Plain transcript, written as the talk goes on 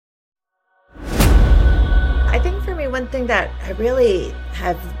one thing that I really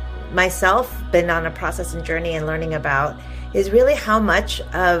have myself been on a process and journey and learning about is really how much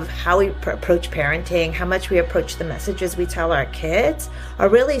of how we approach parenting, how much we approach the messages we tell our kids are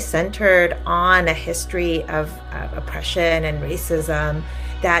really centered on a history of oppression and racism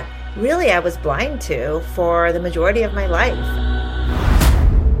that really I was blind to for the majority of my life.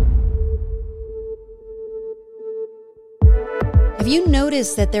 Have you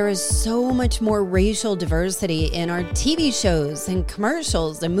noticed that there is so much more racial diversity in our TV shows and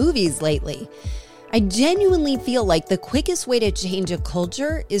commercials and movies lately? I genuinely feel like the quickest way to change a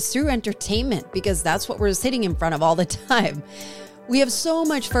culture is through entertainment, because that's what we're sitting in front of all the time. We have so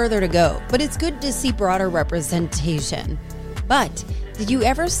much further to go, but it's good to see broader representation. But did you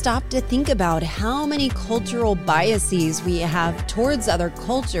ever stop to think about how many cultural biases we have towards other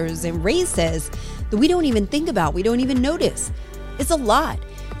cultures and races that we don't even think about, we don't even notice? It's a lot.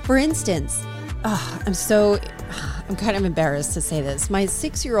 For instance, I'm kind of embarrassed to say this. My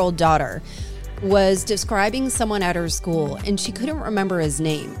 6-year-old daughter was describing someone at her school and she couldn't remember his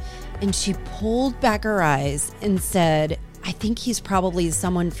name. And she pulled back her eyes and said, "I think he's probably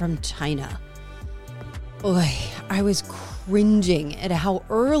someone from China." Oy, I was cringing at how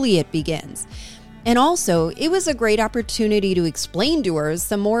early it begins. And also, it was a great opportunity to explain to her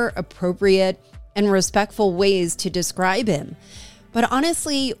some more appropriate and respectful ways to describe him. But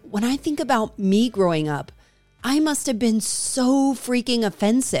honestly, when I think about me growing up, I must have been so freaking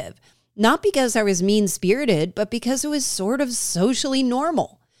offensive. Not because I was mean-spirited, but because it was sort of socially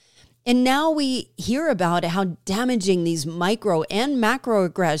normal. And now we hear about how damaging these micro and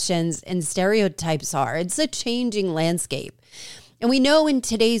macroaggressions and stereotypes are. It's a changing landscape. And we know in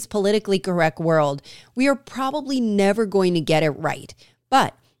today's politically correct world, we are probably never going to get it right.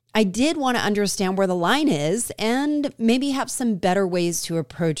 But I did want to understand where the line is and maybe have some better ways to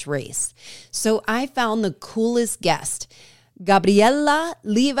approach race. So I found the coolest guest, Gabriela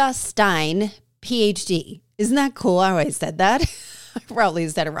Leva Stein, PhD. Isn't that cool? I always said that. I probably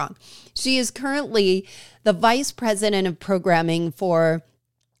said it wrong. She is currently the Vice President of Programming for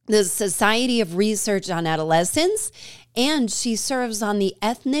the Society of Research on Adolescence, and she serves on the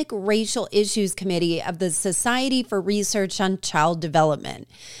Ethnic Racial Issues Committee of the Society for Research on Child Development.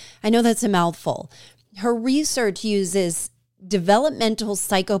 I know that's a mouthful. Her research uses developmental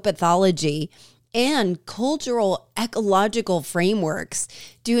psychopathology and cultural ecological frameworks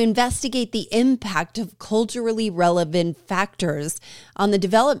to investigate the impact of culturally relevant factors on the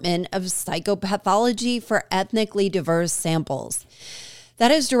development of psychopathology for ethnically diverse samples.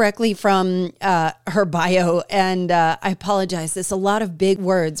 That is directly from her bio, and I apologize, there's a lot of big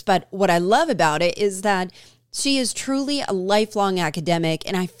words, but what I love about it is that she is truly a lifelong academic,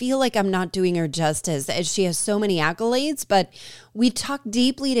 and I feel like I'm not doing her justice as she has so many accolades, but we talk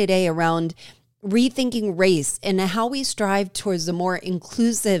deeply today around rethinking race and how we strive towards a more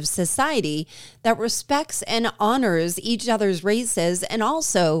inclusive society that respects and honors each other's races, and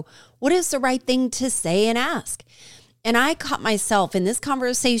also what is the right thing to say and ask. And I caught myself in this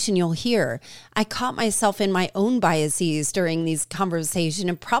conversation you'll hear, I caught myself in my own biases during these conversations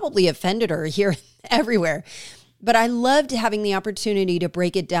and probably offended her here everywhere. But I loved having the opportunity to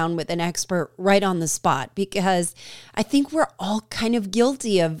break it down with an expert right on the spot, because I think we're all kind of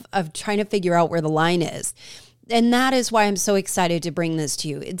guilty of trying to figure out where the line is. And that is why I'm so excited to bring this to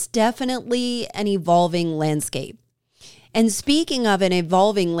you. It's definitely an evolving landscape. And speaking of an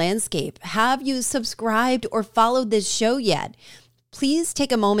evolving landscape, have you subscribed or followed this show yet? Please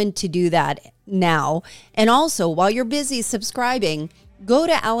take a moment to do that now. And also, while you're busy subscribing, go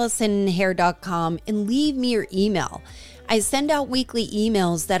to AllisonHair.com and leave me your email. I send out weekly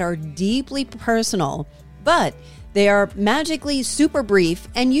emails that are deeply personal, but they are magically super brief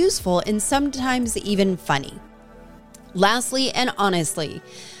and useful and sometimes even funny. Lastly and honestly,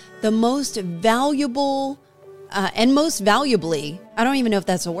 the most valuable and most valuably, I don't even know if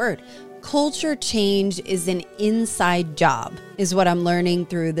that's a word, culture change is an inside job, is what I'm learning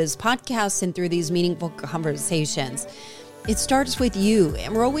through this podcast and through these meaningful conversations. It starts with you,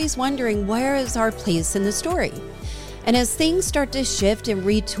 and we're always wondering, where is our place in the story? And as things start to shift and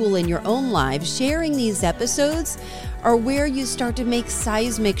retool in your own lives, sharing these episodes are where you start to make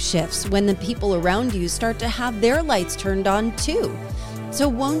seismic shifts when the people around you start to have their lights turned on too. So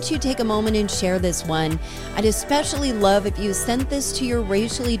won't you take a moment and share this one? I'd especially love if you sent this to your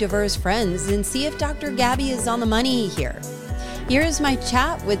racially diverse friends and see if Dr. Gabby is on the money here. Here is my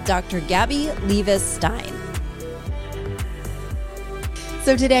chat with Dr. Gabby Leva Stein.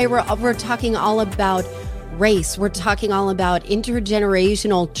 So today we're talking all about race. We're talking all about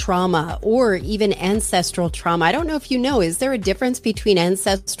intergenerational trauma or even ancestral trauma. I don't know if you know, is there a difference between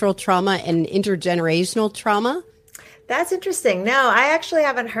ancestral trauma and intergenerational trauma? That's interesting. No, I actually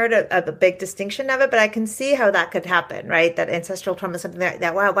haven't heard of a big distinction of it, but I can see how that could happen, right? That ancestral trauma is something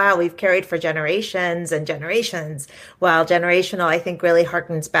that wow, we've carried for generations and generations. While generational, I think, really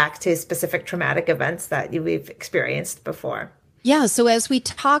harkens back to specific traumatic events that we've experienced before. Yeah. So as we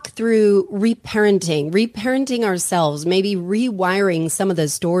talk through reparenting ourselves, maybe rewiring some of the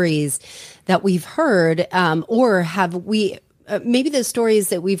stories that we've heard, or have we, maybe the stories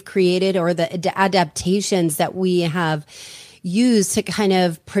that we've created or the adaptations that we have used to kind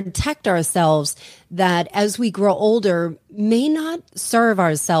of protect ourselves that as we grow older may not serve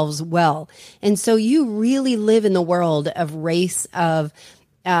ourselves well. And so you really live in the world of race, of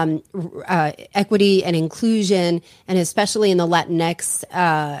equity and inclusion, and especially in the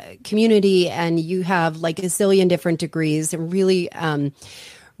Latinx community. And you have like a zillion different degrees and really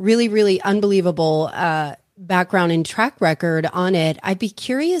unbelievable background and track record on it. I'd be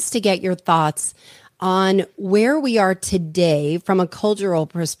curious to get your thoughts on where we are today from a cultural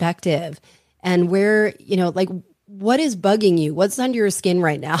perspective and where, like what is bugging you? What's under your skin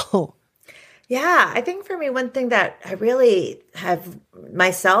right now? Yeah, I think for me, one thing that I really have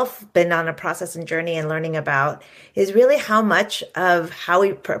myself been on a process and journey and learning about is really how much of how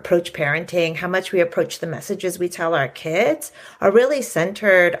we approach parenting, how much we approach the messages we tell our kids are really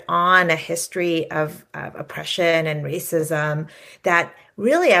centered on a history of oppression and racism that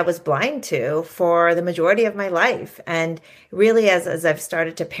really I was blind to for the majority of my life. And really, as I've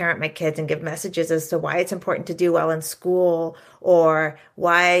started to parent my kids and give messages as to why it's important to do well in school, or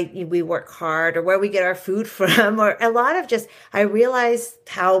why we work hard, or where we get our food from, or a lot of just, I realized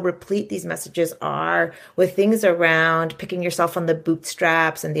how replete these messages are with things around picking yourself on the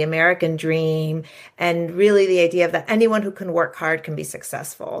bootstraps and the American dream, and really the idea of that anyone who can work hard can be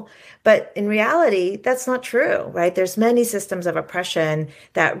successful. But in reality, that's not true, right? There's many systems of oppression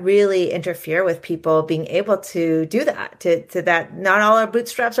that really interfere with people being able to do that, to that not all our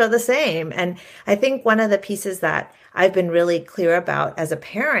bootstraps are the same. And I think one of the pieces that I've been really clear about as a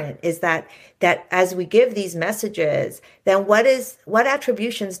parent is that as we give these messages, then what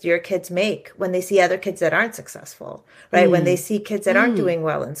attributions do your kids make when they see other kids that aren't successful, right? When they see kids that aren't doing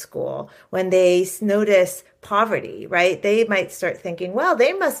well in school, when they notice poverty, right? They might start thinking, well,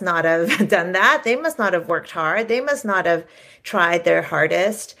 they must not have done that. They must not have worked hard. They must not have tried their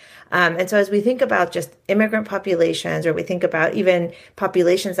hardest. And so as we think about just immigrant populations, or we think about even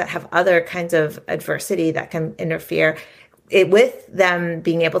populations that have other kinds of adversity that can interfere with them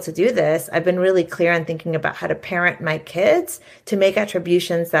being able to do this, I've been really clear on thinking about how to parent my kids to make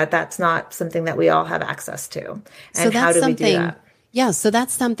attributions that that's not something that we all have access to. And so how do we do that? Yeah, so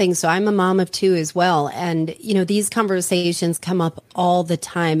that's something. So I'm a mom of two as well. And, these conversations come up all the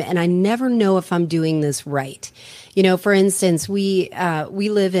time. And I never know if I'm doing this right. For instance, we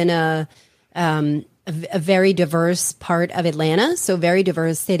live in a very diverse part of Atlanta, so very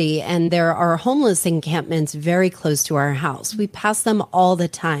diverse city. And there are homeless encampments very close to our house. We pass them all the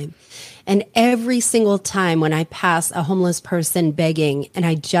time. And every single time when I pass a homeless person begging, and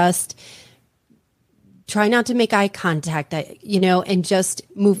I just try not to make eye contact, and just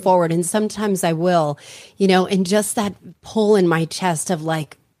move forward. And sometimes I will, and just that pull in my chest of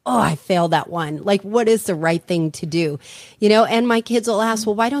like, oh, I failed that one. Like, what is the right thing to do? And my kids will ask,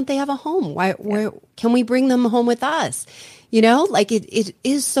 well, why don't they have a home? Where can we bring them home with us? Like it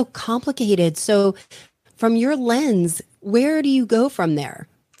is so complicated. So from your lens, where do you go from there?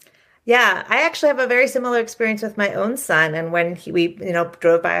 Yeah, I actually have a very similar experience with my own son. And when we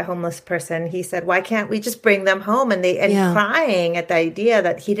drove by a homeless person, he said, "Why can't we just bring them home?" And crying at the idea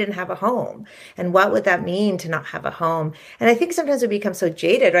that he didn't have a home, and what would that mean to not have a home? And I think sometimes we become so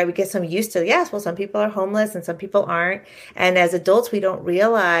jaded, right? We get so used to, yes, well, some people are homeless and some people aren't. And as adults, we don't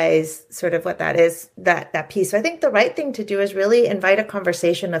realize sort of what that is, that piece. So I think the right thing to do is really invite a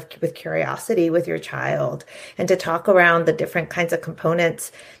conversation with curiosity with your child, and to talk around the different kinds of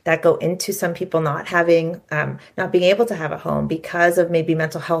components that go into some people not being able to have a home because of maybe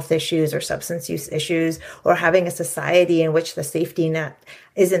mental health issues or substance use issues, or having a society in which the safety net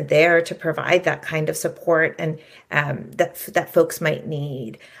isn't there to provide that kind of support and that folks might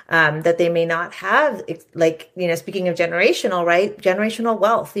need, that they may not have, speaking of generational, right? Generational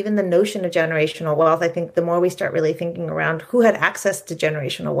wealth, even the notion of generational wealth. I think the more we start really thinking around who had access to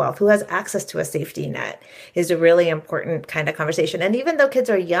generational wealth, who has access to a safety net, is a really important kind of conversation. And even though kids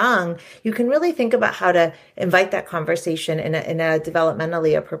are young, you can really think about how to invite that conversation in a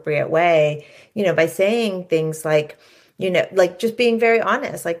developmentally appropriate way, by saying things like, like just being very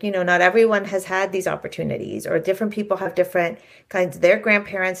honest, like, not everyone has had these opportunities, or different people have different kinds. Their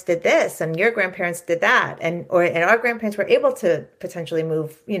grandparents did this and your grandparents did that. And our grandparents were able to potentially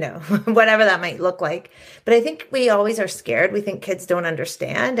move, whatever that might look like. But I think we always are scared. We think kids don't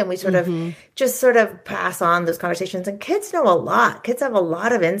understand, and we sort of just sort of pass on those conversations. And kids know a lot. Kids have a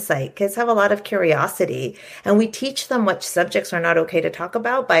lot of insight. Kids have a lot of curiosity, and we teach them which subjects are not okay to talk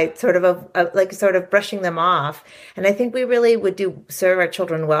about by sort of brushing them off. And I think we really would serve our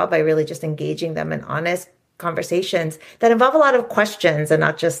children well by really just engaging them in honest conversations that involve a lot of questions and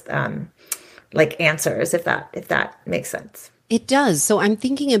not just like answers, if that makes sense. It does. So I'm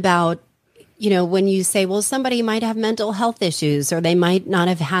thinking about, when you say, well, somebody might have mental health issues, or they might not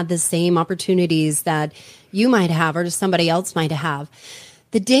have had the same opportunities that you might have, or somebody else might have.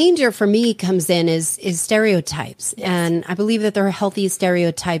 The danger for me comes in is stereotypes. Yes. And I believe that there are healthy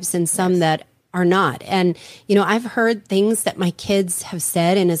stereotypes and some that are not. And, I've heard things that my kids have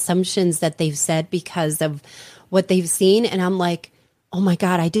said and assumptions that they've said because of what they've seen. And I'm like, oh my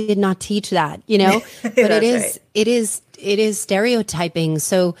God, I did not teach that, but it is stereotyping.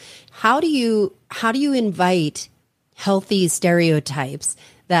 So how do you invite healthy stereotypes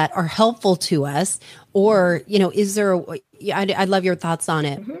that are helpful to us? Or, is there I'd love your thoughts on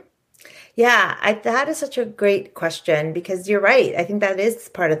it. Mm-hmm. Yeah, that is such a great question, because you're right. I think that is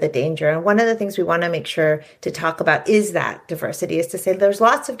part of the danger. And one of the things we want to make sure to talk about is that diversity, is to say there's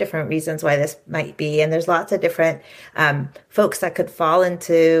lots of different reasons why this might be. And there's lots of different folks that could fall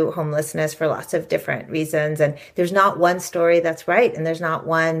into homelessness for lots of different reasons. And there's not one story that's right. And there's not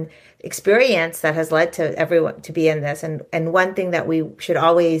one experience that has led to everyone to be in this. And one thing that we should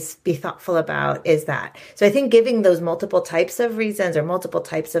always be thoughtful about is that. So I think giving those multiple types of reasons or multiple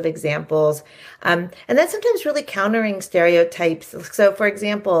types of examples, and then sometimes really countering stereotypes. So for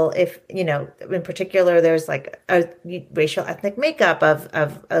example, if, in particular, there's like a racial ethnic makeup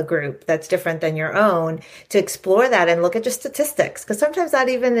of a group that's different than your own, to explore that and look at just statistics, because sometimes that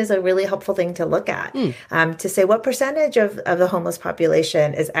even is a really helpful thing to look at, to say what percentage of the homeless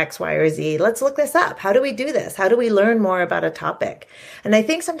population is X, Y, or Z. Let's look this up. How do we do this? How do we learn more about a topic? And I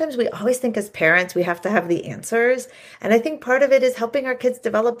think sometimes we always think as parents, we have to have the answers. And I think part of it is helping our kids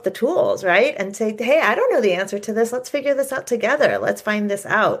develop the tools, right? And say, hey, I don't know the answer to this. Let's figure this out together. Let's find this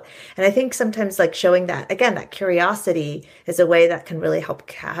out. And I think sometimes like showing that, again, that curiosity is a way that can really help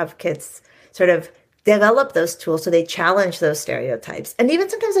have kids sort of develop those tools so they challenge those stereotypes, and even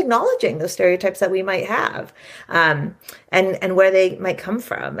sometimes acknowledging those stereotypes that we might have, and where they might come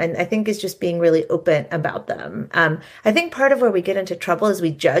from. And I think is just being really open about them. I think part of where we get into trouble is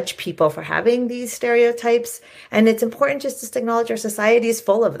we judge people for having these stereotypes, and it's important just to acknowledge our society is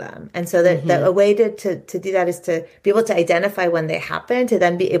full of them. And so that a way to do that is to be able to identify when they happen, to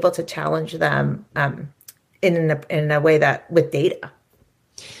then be able to challenge them in a way that with data.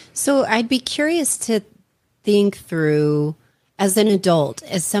 So I'd be curious to think through, as an adult,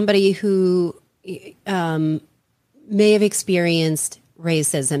 as somebody who may have experienced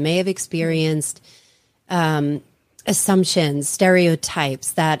racism, may have experienced assumptions,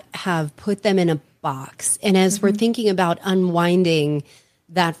 stereotypes that have put them in a box. And as we're thinking about unwinding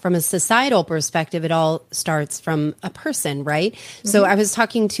that from a societal perspective, it all starts from a person, right? So I was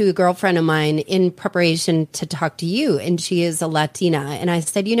talking to a girlfriend of mine in preparation to talk to you, and she is a Latina. And I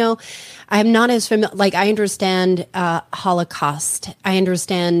said, I'm not as familiar, like I understand Holocaust. I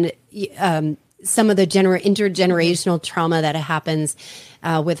understand some of the intergenerational trauma that happens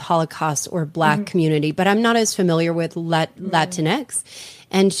with Holocaust or Black community, but I'm not as familiar with Latinx.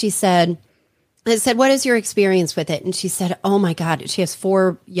 And she said, I said, what is your experience with it? And she said, oh my God, she has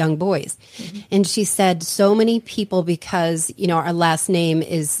 4 young boys. And she said, so many people, because, our last name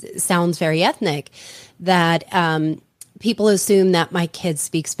sounds very ethnic, that people assume that my kids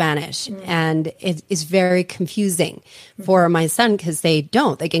speak Spanish. And it is very confusing for my son, because they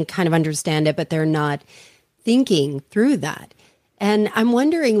don't. They can kind of understand it, but they're not thinking through that. And I'm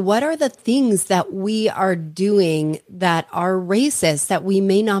wondering, what are the things that we are doing that are racist that we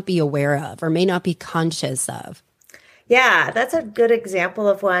may not be aware of or may not be conscious of? Yeah, that's a good example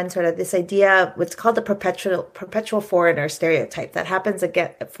of one, sort of this idea, what's called the perpetual foreigner stereotype that happens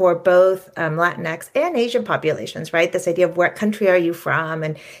again for both Latinx and Asian populations, right? This idea of what country are you from,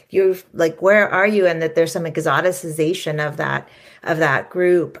 and you're like, where are you? And that there's some exoticization of that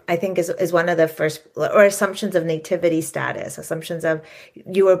group, I think is one of the first, or assumptions of nativity status, assumptions of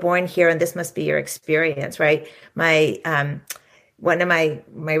you were born here and this must be your experience, right? one of my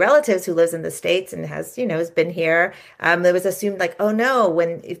relatives who lives in the States and has, has been here, it was assumed like, oh no,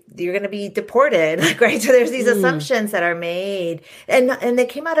 if you're going to be deported, like, right? So there's these assumptions that are made, and they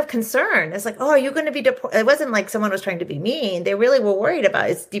came out of concern. It's like, oh, are you going to be deported? It wasn't like someone was trying to be mean. They really were worried about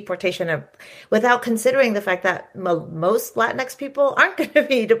its deportation without considering the fact that most Latinx people aren't going to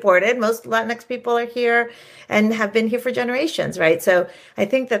be deported. Most Latinx people are here and have been here for generations, right? So I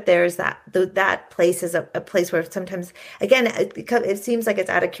think that there's that place is a place where sometimes, again, it seems like it's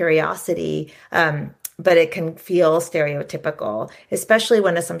out of curiosity, but it can feel stereotypical, especially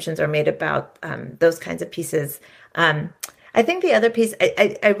when assumptions are made about those kinds of pieces. I think the other piece,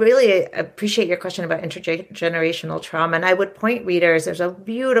 I really appreciate your question about intergenerational trauma. And I would point readers, there's a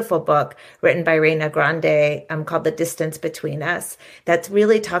beautiful book written by Reina Grande called The Distance Between Us that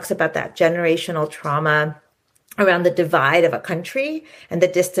really talks about that generational trauma around the divide of a country and the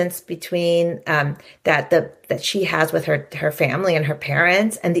distance between that she has with her family and her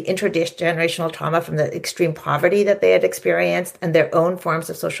parents, and the intergenerational trauma from the extreme poverty that they had experienced and their own forms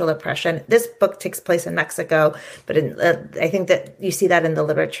of social oppression. This book takes place in Mexico, but I think that you see that in the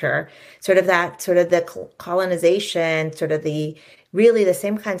literature, sort of the colonization, sort of really the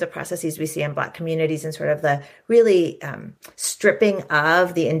same kinds of processes we see in Black communities, and sort of the really stripping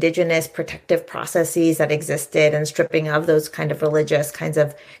of the indigenous protective processes that existed, and stripping of those kind of religious kinds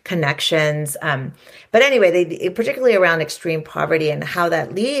of connections. But anyway, particularly around extreme poverty and how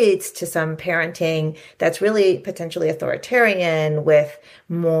that leads to some parenting that's really potentially authoritarian, with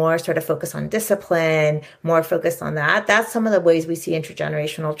more sort of focus on discipline, more focused on that. That's some of the ways we see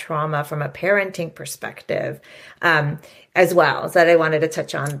intergenerational trauma from a parenting perspective. As well, so that I wanted to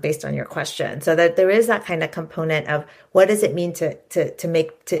touch on based on your question. So that there is that kind of component of what does it mean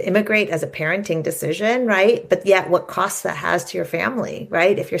to immigrate as a parenting decision, right? But yet what costs that has to your family,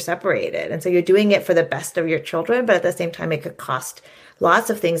 right? If you're separated. And so you're doing it for the best of your children, but at the same time, it could cost lots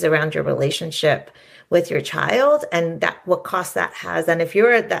of things around your relationship with your child, and that what cost that has. And if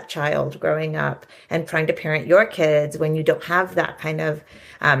you're that child growing up and trying to parent your kids when you don't have that kind of,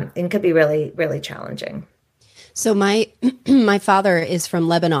 it could be really, really challenging. So my father is from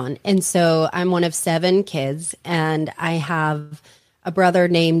Lebanon, and so I'm one of 7 kids, and I have a brother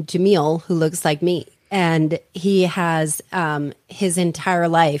named Jamil who looks like me, and he has his entire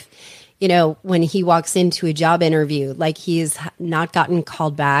life, when he walks into a job interview, like he's not gotten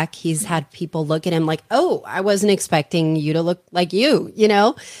called back. He's had people look at him like, "Oh, I wasn't expecting you to look like you,"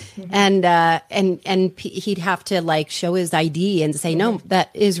 Mm-hmm. And he'd have to like show his ID and say, "No, that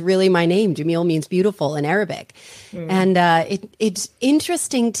is really my name. Jamil means beautiful in Arabic." Mm-hmm. And it's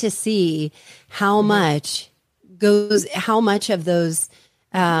interesting to see how much of those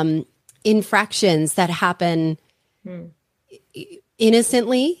infractions that happen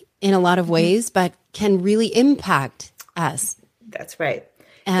innocently in a lot of ways, but can really impact us. That's right.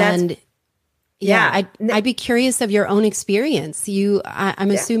 And I'd be curious of your own experience.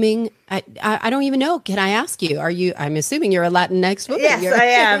 I'm assuming, I don't even know. Can I ask you, I'm assuming you're a Latinx woman. Yes, I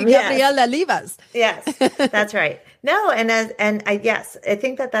am. Gabriela Livas. Yes, that's right. No, I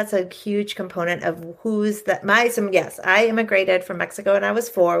think that's a huge component of I immigrated from Mexico when I was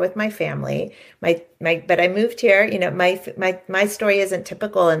 4 with my family. But I moved here. My story isn't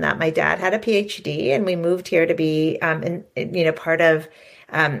typical in that my dad had a PhD, and we moved here to be, part of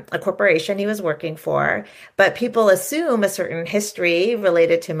a corporation he was working for. But people assume a certain history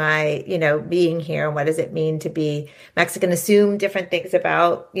related to my, being here, and what does it mean to be Mexican, assume different things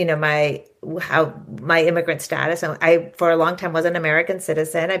about, my immigrant status. And I, for a long time, was an American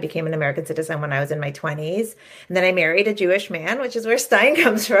citizen. I became an American citizen when I was in my 20s. And then I married a Jewish man, which is where Stein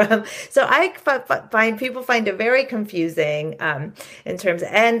comes from. So I find it very confusing in terms,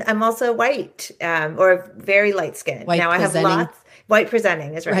 and I'm also white or very light skinned. Now I have lots. White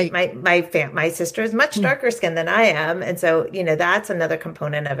presenting is right. My sister is much darker skinned than I am. And so, that's another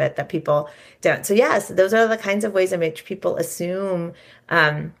component of it that people don't. So yes, those are the kinds of ways in which people assume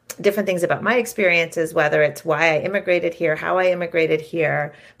different things about my experiences, whether it's why I immigrated here, how I immigrated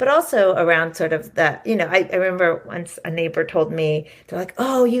here, but also around sort of the, I remember once a neighbor told me, they're like,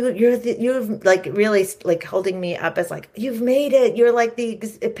 "Oh, you're like really like holding me up as like, you've made it. You're like the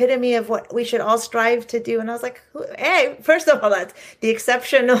epitome of what we should all strive to do." And I was like, "Hey, first of all, that's the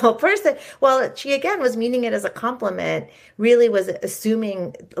exceptional person." Well, she again was meaning it as a compliment, really was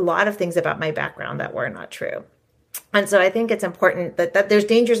assuming a lot of things about my background that were not true. And so I think it's important that there's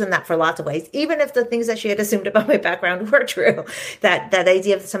dangers in that for lots of ways, even if the things that she had assumed about my background were true. That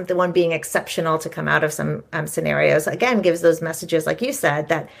idea of one being exceptional to come out of some scenarios, again, gives those messages, like you said,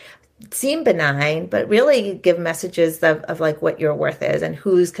 that seem benign, but really give messages of like what your worth is and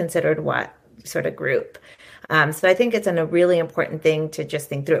who's considered what. sort of group. So I think it's a really important thing to just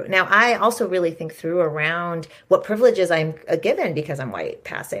think through. Now, I also really think through around what privileges I'm given because I'm white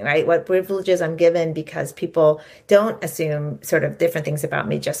passing, right? What privileges I'm given because people don't assume sort of different things about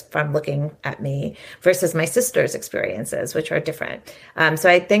me just from looking at me versus my sister's experiences, which are different. So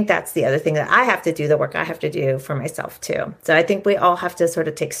I think that's the other thing that I have to do, the work I have to do for myself too. So I think we all have to sort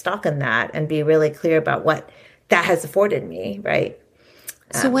of take stock in that and be really clear about what that has afforded me, right?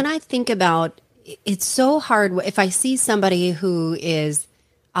 So when I think about, it's so hard if I see somebody who is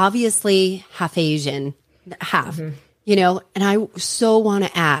obviously half Asian, half, you know, and I so want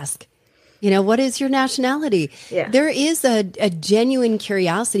to ask, you know, what is your nationality? Yeah. There is a genuine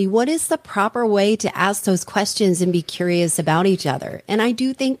curiosity. What is the proper way to ask those questions and be curious about each other? And I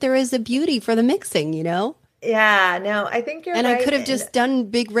do think there is a beauty for the mixing, you know? Yeah, no, I think you're and right. I could have just done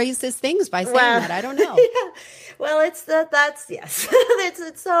big racist things by saying that. I don't know. Yeah. Well, that's yes.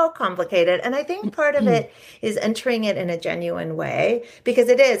 it's so complicated. And I think part of it is entering it in a genuine way, because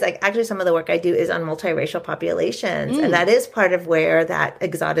it is like actually some of the work I do is on multiracial populations. And that is part of where that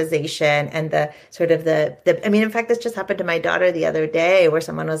exotization and the sort of I mean, in fact, this just happened to my daughter the other day where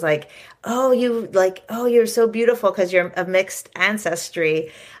someone was like, oh, you're so beautiful because you're of mixed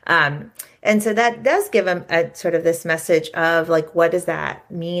ancestry. And so that does give them a sort of this message of like, what does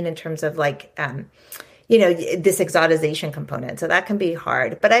that mean in terms of like, you know, this exotization component. So that can be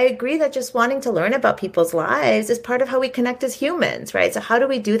hard. But I agree that just wanting to learn about people's lives is part of how we connect as humans, right? So how do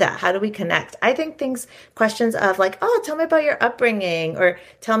we do that? How do we connect? I think questions of like, oh, tell me about your upbringing, or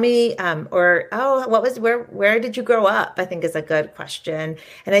tell me, or, oh, where did you grow up? I think is a good question.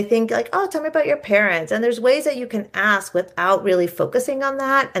 And I think like, oh, tell me about your parents. And there's ways that you can ask without really focusing on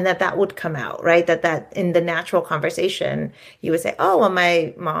that, and that would come out, right? That in the natural conversation, you would say, oh, well,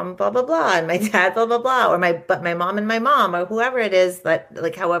 my mom, blah, blah, blah, and my dad, blah, blah, blah. Or my mom and my mom, or whoever it is that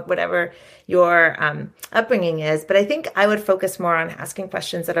like whatever your upbringing is. But I think I would focus more on asking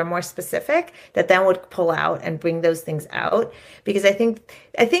questions that are more specific, that then would pull out and bring those things out. Because I think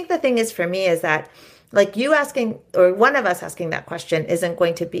the thing is for me is that like you asking, or one of us asking that question isn't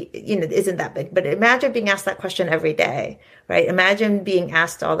going to be, you know, isn't that big. But imagine being asked that question every day, right? Imagine being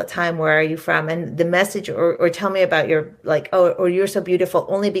asked all the time, where are you from? And the message, or tell me about your, like, oh, or you're so beautiful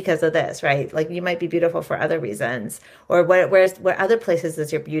only because of this, right? Like you might be beautiful for other reasons, or where other places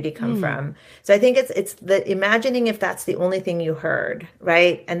does your beauty come from? So I think it's the imagining if that's the only thing you heard,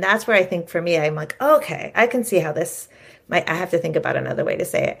 right? And that's where I think for me, I'm like, oh, okay, I can see how this, I have to think about another way to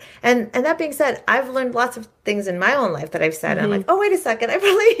say it. And that being said, I've learned lots of things in my own life that I've said. And I'm like, oh, wait a second, I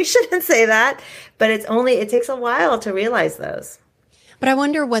really shouldn't say that. But it takes a while to realize those. But I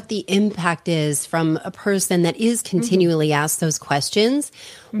wonder what the impact is from a person that is continually asked those questions.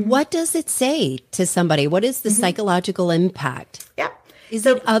 What does it say to somebody? What is the psychological impact? Yeah. Is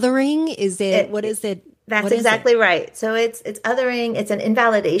it othering? What is it? That's exactly right. So it's othering. It's an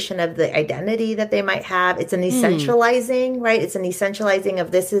invalidation of the identity that they might have. It's an essentializing, right? It's an essentializing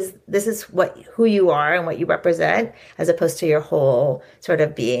of this is who you are and what you represent, as opposed to your whole sort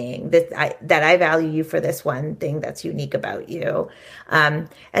of being. That I value you for this one thing that's unique about you. And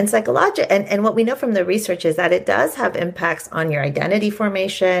and what we know from the research is that it does have impacts on your identity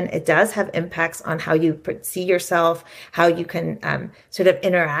formation. It does have impacts on how you see yourself, how you can sort of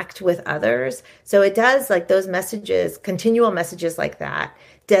interact with others. So it does, like those messages, continual messages like that,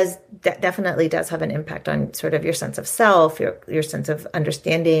 definitely does have an impact on sort of your sense of self, your sense of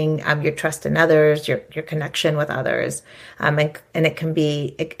understanding, your trust in others, your connection with others, and it can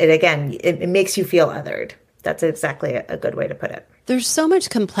be it makes you feel othered. That's exactly a good way to put it. There's so much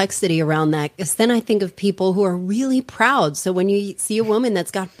complexity around that, because then I think of people who are really proud. So when you see a woman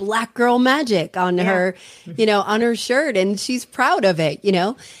that's got Black girl magic on her, you know, on her shirt, and she's proud of it, you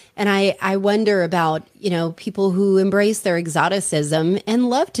know, and I wonder about, you know, people who embrace their exoticism and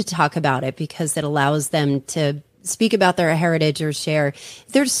love to talk about it because it allows them to speak about their heritage or share.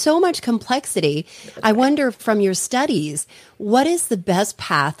 There's so much complexity. I wonder, from your studies, what is the best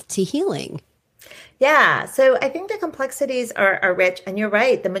path to healing? Yeah, so I think the complexities are rich, and you're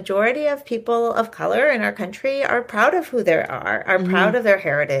right. The majority of people of color in our country are proud of who they are proud of their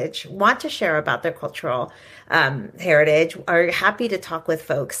heritage, want to share about their cultural heritage, are happy to talk with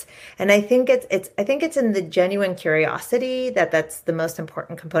folks. And I think it's in the genuine curiosity that's the most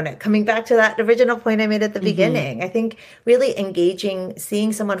important component. Coming back to that original point I made at the beginning, I think really engaging,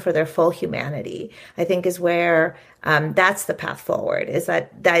 seeing someone for their full humanity, I think is where that's the path forward, is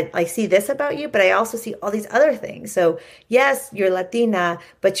that I see this about you, but I also also see all these other things. So yes, you're Latina,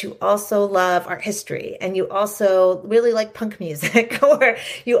 but you also love art history, and you also really like punk music, or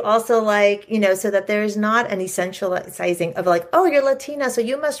you also like, so that there's not an essentializing of like, oh, you're Latina, so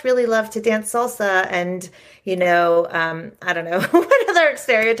you must really love to dance salsa and, I don't know what other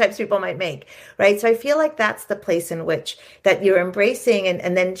stereotypes people might make, right? So I feel like that's the place in which that you're embracing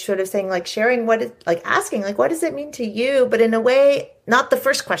and then sort of saying, like, sharing what is, like, asking, like, what does it mean to you? But in a way, not the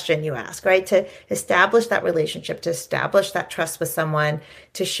first question you ask, right? To establish that relationship, to establish that trust with someone,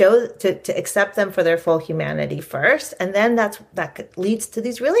 to show, to accept them for their full humanity first. And then that leads to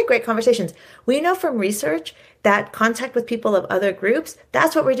these really great conversations. We know from research that contact with people of other groups,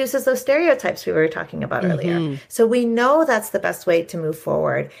 that's what reduces those stereotypes we were talking about earlier. So we know that's the best way to move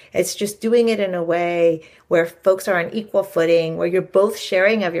forward. It's just doing it in a way where folks are on equal footing, where you're both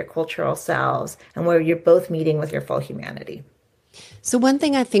sharing of your cultural selves, and where you're both meeting with your full humanity. So one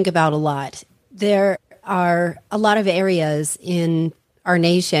thing I think about a lot, there are a lot of areas in our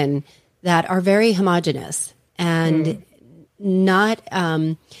nation that are very homogenous and not,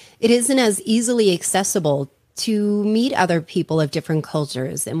 it isn't as easily accessible to meet other people of different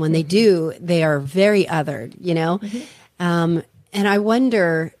cultures. And when they do, they are very othered, and I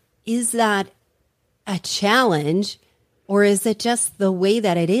wonder, is that a challenge, or is it just the way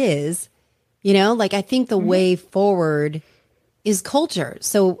that it is? I think the way forward is culture.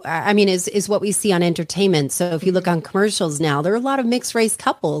 So, I mean, is what we see on entertainment. So if you look on commercials now, there are a lot of mixed race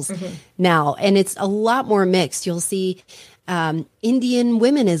couples now, and it's a lot more mixed. You'll see Indian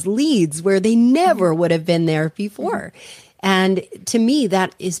women as leads where they never would have been there before. And to me,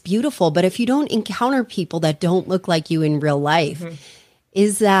 that is beautiful. But if you don't encounter people that don't look like you in real life,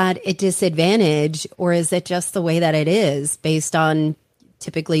 is that a disadvantage, or is it just the way that it is based on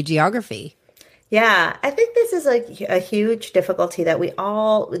typically geography? Yeah, I think this is a huge difficulty that we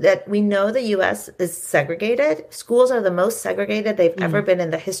know the U.S. is segregated. Schools are the most segregated they've ever been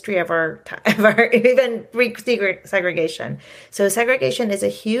in the history of our even pre-segregation. So segregation is a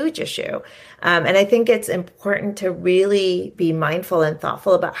huge issue. And I think it's important to really be mindful and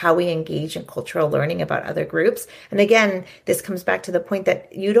thoughtful about how we engage in cultural learning about other groups. And again, this comes back to the point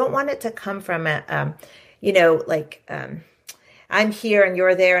that you don't want it to come from I'm here and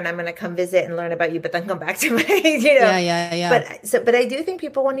you're there and I'm going to come visit and learn about you, but then come back to my, Yeah. But I do think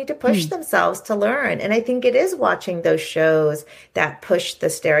people will need to push themselves to learn. And I think it is watching those shows that push the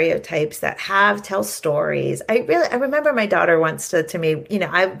stereotypes, that tell stories. I remember my daughter once said to me,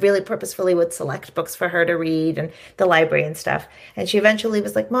 I really purposefully would select books for her to read and the library and stuff. And she eventually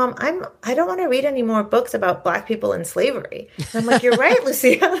was like, Mom, I don't want to read any more books about Black people in slavery. And I'm like, you're right,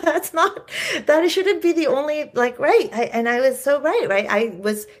 Lucia. That shouldn't be the only, right. And I was so right. I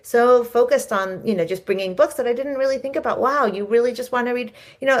was so focused on, just bringing books that I didn't really think about, wow, you really just want to read,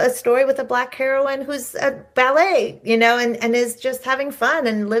 a story with a Black heroine who's a ballet, and is just having fun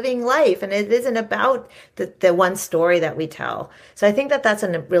and living life. And it isn't about the one story that we tell. So I think that that's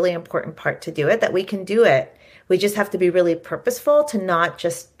a really important part to do it, that we can do it. We just have to be really purposeful to not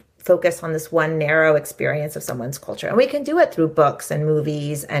just focus on this one narrow experience of someone's culture. And we can do it through books and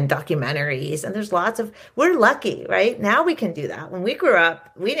movies and documentaries. And there's we're lucky, right? Now we can do that. When we grew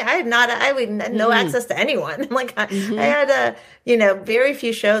up, I had no access to anyone. I had very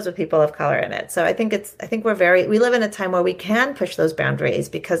few shows with people of color in it. So I think we live in a time where we can push those boundaries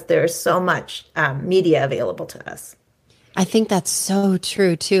because there's so much media available to us. I think that's so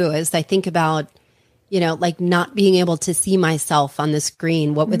true too, as I think about not being able to see myself on the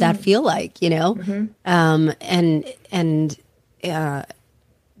screen. What would that feel like, and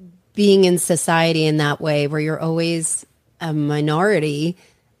being in society in that way where you're always a minority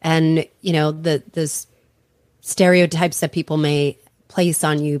and, the stereotypes that people may place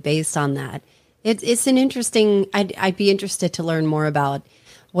on you based on that. It's an interesting, I'd be interested to learn more about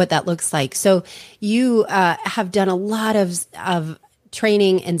what that looks like. So you have done a lot of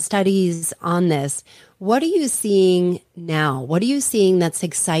training and studies on this. What are you seeing now? What are you seeing that's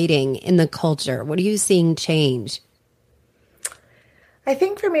exciting in the culture? What are you seeing change? I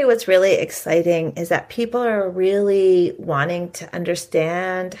think for me, what's really exciting is that people are really wanting to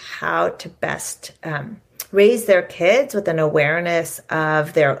understand how to best raise their kids with an awareness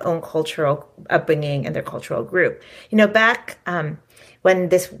of their own cultural upbringing and their cultural group. Back when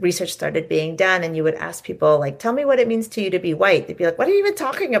this research started being done and you would ask people, tell me what it means to you to be white. They'd be like, what are you even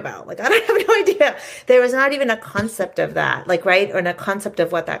talking about? I don't have no idea. There was not even a concept of that, right? Or a concept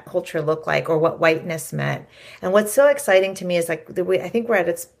of what that culture looked like or what whiteness meant. And what's so exciting to me is I think we're at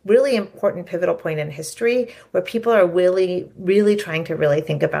its really important pivotal point in history where people are really, really trying to really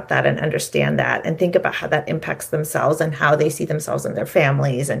think about that and understand that and think about how that impacts themselves and how they see themselves and their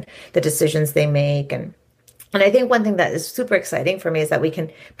families and the decisions decisions they make. And I think one thing that is super exciting for me is that we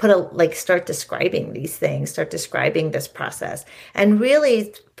can start describing these things, start describing this process, and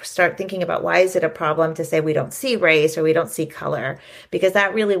really start thinking about why is it a problem to say we don't see race or we don't see color, because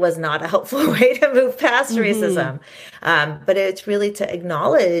that really was not a helpful way to move past racism. But it's really to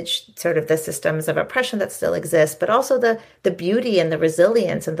acknowledge sort of the systems of oppression that still exist, but also the beauty and the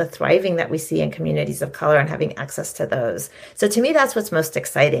resilience and the thriving that we see in communities of color and having access to those. So to me, that's what's most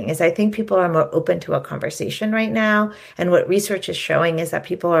exciting, is I think people are more open to a conversation right now. And what research is showing is that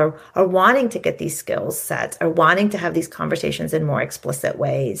people are wanting to get these skills sets, are wanting to have these conversations in more explicit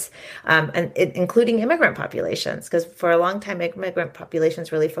ways. Including immigrant populations, because for a long time, immigrant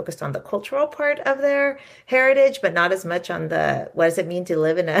populations really focused on the cultural part of their heritage, but not as much on what does it mean to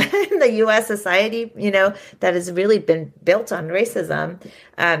live in the U.S. society, that has really been built on racism.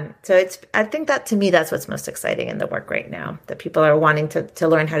 So I think that to me, that's what's most exciting in the work right now, that people are wanting to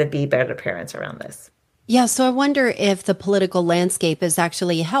learn how to be better parents around this. Yeah, so I wonder if the political landscape has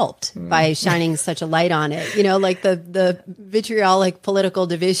actually helped by shining such a light on it. Like the vitriolic political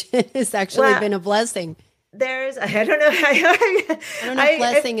division has actually been a blessing. I don't know. I don't know if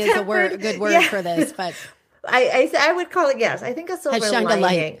blessing is a good word for this, but I would call it, yes. I think a silver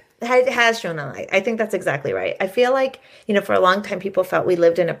lining. It has shown a light. I think that's exactly right. I feel like, for a long time, people felt we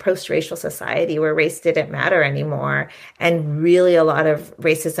lived in a post-racial society where race didn't matter anymore. And really a lot of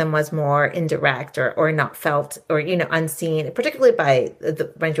racism was more indirect or not felt or, unseen, particularly by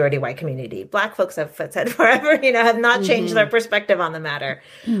the majority white community. Black folks have said forever, have not changed their perspective on the matter.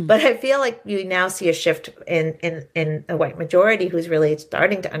 But I feel like you now see a shift in a white majority who's really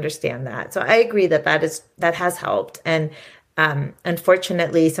starting to understand that. So I agree that has helped. And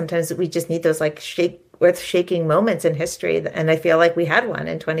unfortunately, sometimes we just need those earth-shaking moments in history. And I feel like we had one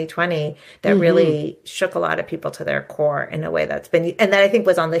in 2020 that really shook a lot of people to their core in a way and that I think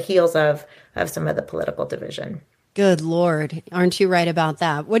was on the heels of some of the political division. Good Lord. Aren't you right about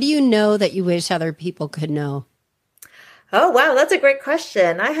that? What do you know that you wish other people could know? Oh, wow. That's a great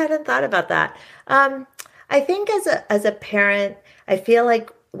question. I hadn't thought about that. I think as a parent, I feel like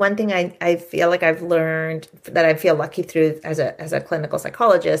one thing I feel like I've learned that I feel lucky through as a clinical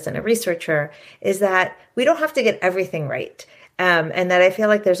psychologist and a researcher is that we don't have to get everything right. And that I feel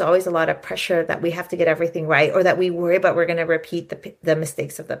like there's always a lot of pressure that we have to get everything right, or that we worry about we're going to repeat the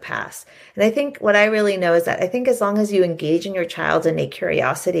mistakes of the past. And I think what I really know is that I think as long as you engage in your child's innate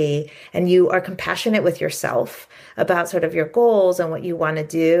curiosity and you are compassionate with yourself about sort of your goals and what you want to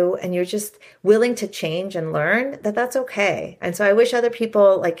do, and you're just willing to change and learn, that's okay. And so I wish other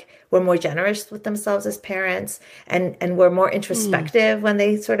people were more generous with themselves as parents and were more introspective when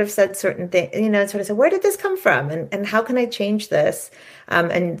they sort of said certain things, sort of said, where did this come from? And how can I change this?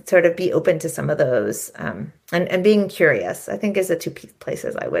 And sort of be open to some of those and being curious, I think, is the two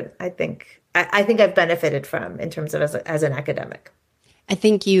places I think I've benefited from in terms of as an academic. I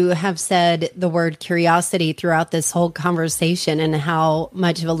think you have said the word curiosity throughout this whole conversation and how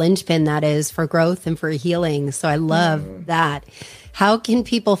much of a linchpin that is for growth and for healing. So I love that. How can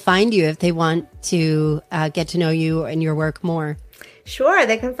people find you if they want to get to know you and your work more? Sure,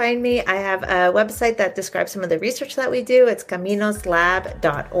 they can find me. I have a website that describes some of the research that we do. It's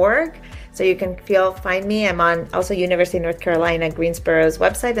caminoslab.org. So you can find me. I'm on also University of North Carolina, Greensboro's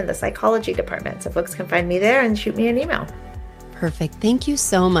website in the psychology department. So folks can find me there and shoot me an email. Perfect. Thank you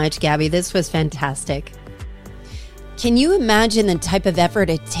so much, Gabby. This was fantastic. Can you imagine the type of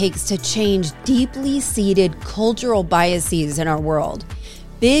effort it takes to change deeply seated cultural biases in our world?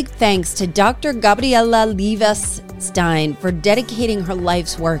 Big thanks to Dr. Gabriela Livas Stein for dedicating her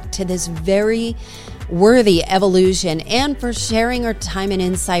life's work to this very worthy evolution and for sharing her time and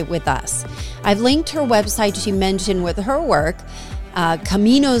insight with us. I've linked her website she mentioned with her work,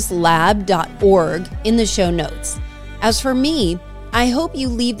 caminoslab.org, in the show notes. As for me, I hope you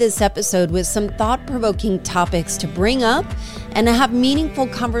leave this episode with some thought-provoking topics to bring up and to have meaningful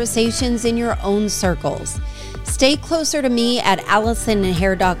conversations in your own circles. Stay closer to me at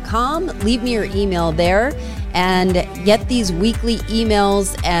AllisonHair.com. Leave me your email there and get these weekly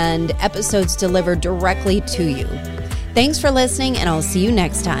emails and episodes delivered directly to you. Thanks for listening, and I'll see you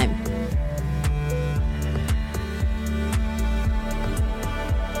next time.